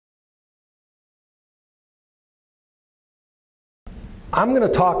I'm going to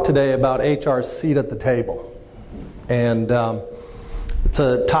talk today about HR's seat at the table. And it's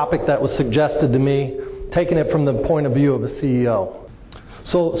a topic that was suggested to me, taking it from the point of view of a CEO.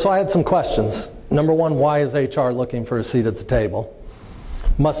 So I had some questions. Number one, why is HR looking for a seat at the table?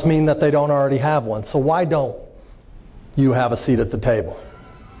 Must mean that they don't already have one. So why don't you have a seat at the table?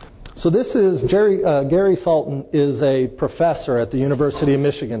 So this is Gary Salton is a professor at the University of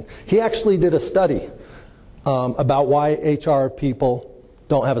Michigan. He actually did a study about why HR people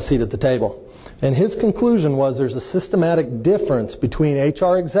don't have a seat at the table. And his conclusion was there's a systematic difference between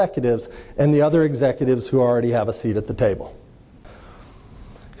HR executives and the other executives who already have a seat at the table.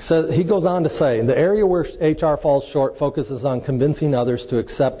 So he goes on to say, the area where HR falls short focuses on convincing others to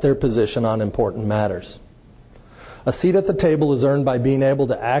accept their position on important matters. A seat at the table is earned by being able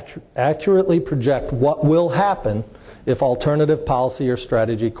to accurately project what will happen if alternative policy or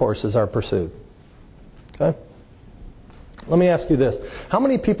strategy courses are pursued. Okay? Let me ask you this. How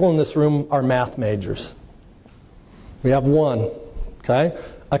many people in this room are math majors? We have one. Okay?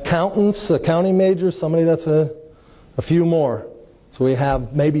 Accountants, accounting majors, somebody that's a few more. So we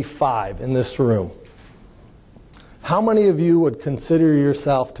have maybe 5 in this room. How many of you would consider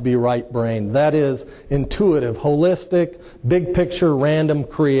yourself to be right-brained? That is, intuitive, holistic, big picture, random,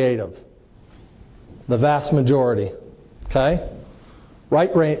 creative. The vast majority. Okay?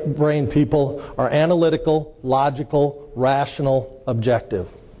 Right-brained people are analytical, logical, rational, objective.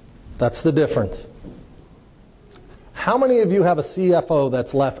 That's the difference. How many of you have a CFO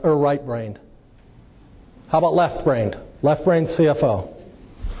that's left or right-brained? How about left-brained? Left-brained CFO.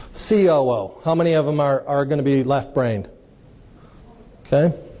 COO. How many of them are going to be left-brained?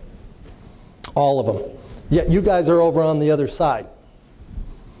 Okay? All of them. Yet you guys are over on the other side.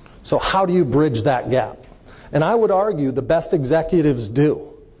 So how do you bridge that gap? And I would argue the best executives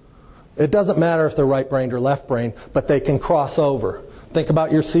do. It doesn't matter if they're right-brained or left-brained, but they can cross over. Think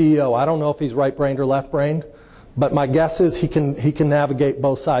about your CEO. I don't know if he's right-brained or left-brained, but my guess is he can navigate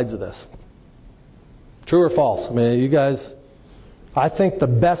both sides of this. True or false? I mean, you guys, I think the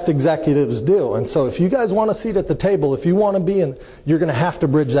best executives do. And so if you guys want a seat at the table, if you want to be in, you're going to have to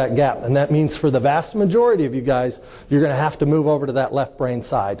bridge that gap. And that means for the vast majority of you guys, you're going to have to move over to that left-brain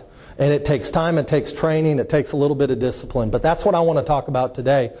side. And it takes time, it takes training, it takes a little bit of discipline. But that's what I want to talk about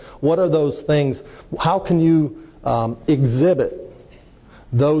today. What are those things? How can you exhibit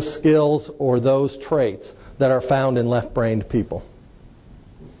those skills or those traits that are found in left-brained people?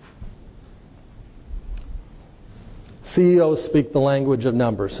 CEOs speak the language of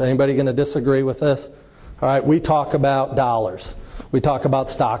numbers. Anybody going to disagree with this? All right, we talk about dollars. We talk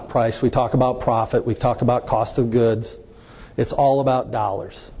about stock price. We talk about profit. We talk about cost of goods. It's all about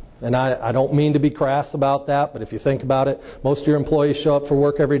dollars. And I don't mean to be crass about that, but if you think about it, most of your employees show up for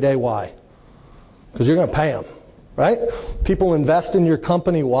work every day. Why? Because you're going to pay them, right? People invest in your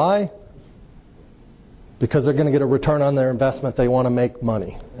company. Why? Because they're going to get a return on their investment. They want to make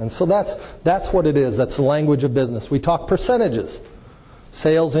money. And so that's what it is. That's the language of business. We talk percentages,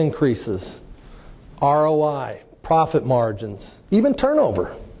 sales increases, ROI, profit margins, even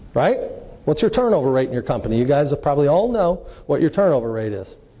turnover, right? What's your turnover rate in your company? You guys probably all know what your turnover rate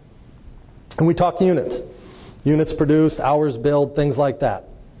is. And we talk units. Units produced, hours billed, things like that.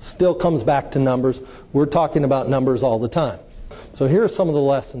 Still comes back to numbers. We're talking about numbers all the time. So here are some of the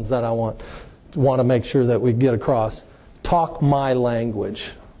lessons that I want to make sure that we get across. Talk my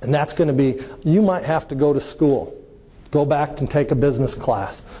language. And that's going to be, you might have to go to school. Go back and take a business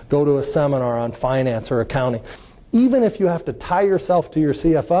class. Go to a seminar on finance or accounting. Even if you have to tie yourself to your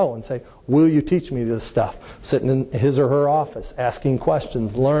CFO and say, will you teach me this stuff? Sitting in his or her office, asking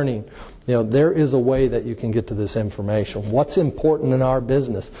questions, learning. You know, there is a way that you can get to this information. What's important in our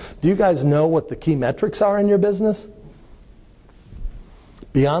business? Do you guys know what the key metrics are in your business?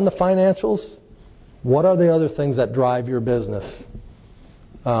 Beyond the financials, what are the other things that drive your business?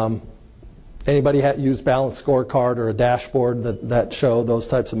 Anybody use balanced scorecard or a dashboard that show those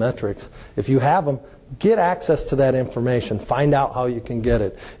types of metrics? If you have them, get access to that information. Find out how you can get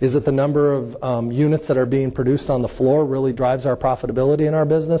it. Is it the number of units that are being produced on the floor really drives our profitability in our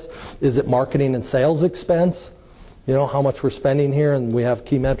business? Is it marketing and sales expense? You know, how much we're spending here and we have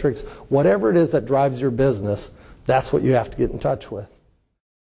key metrics. Whatever it is that drives your business, that's what you have to get in touch with.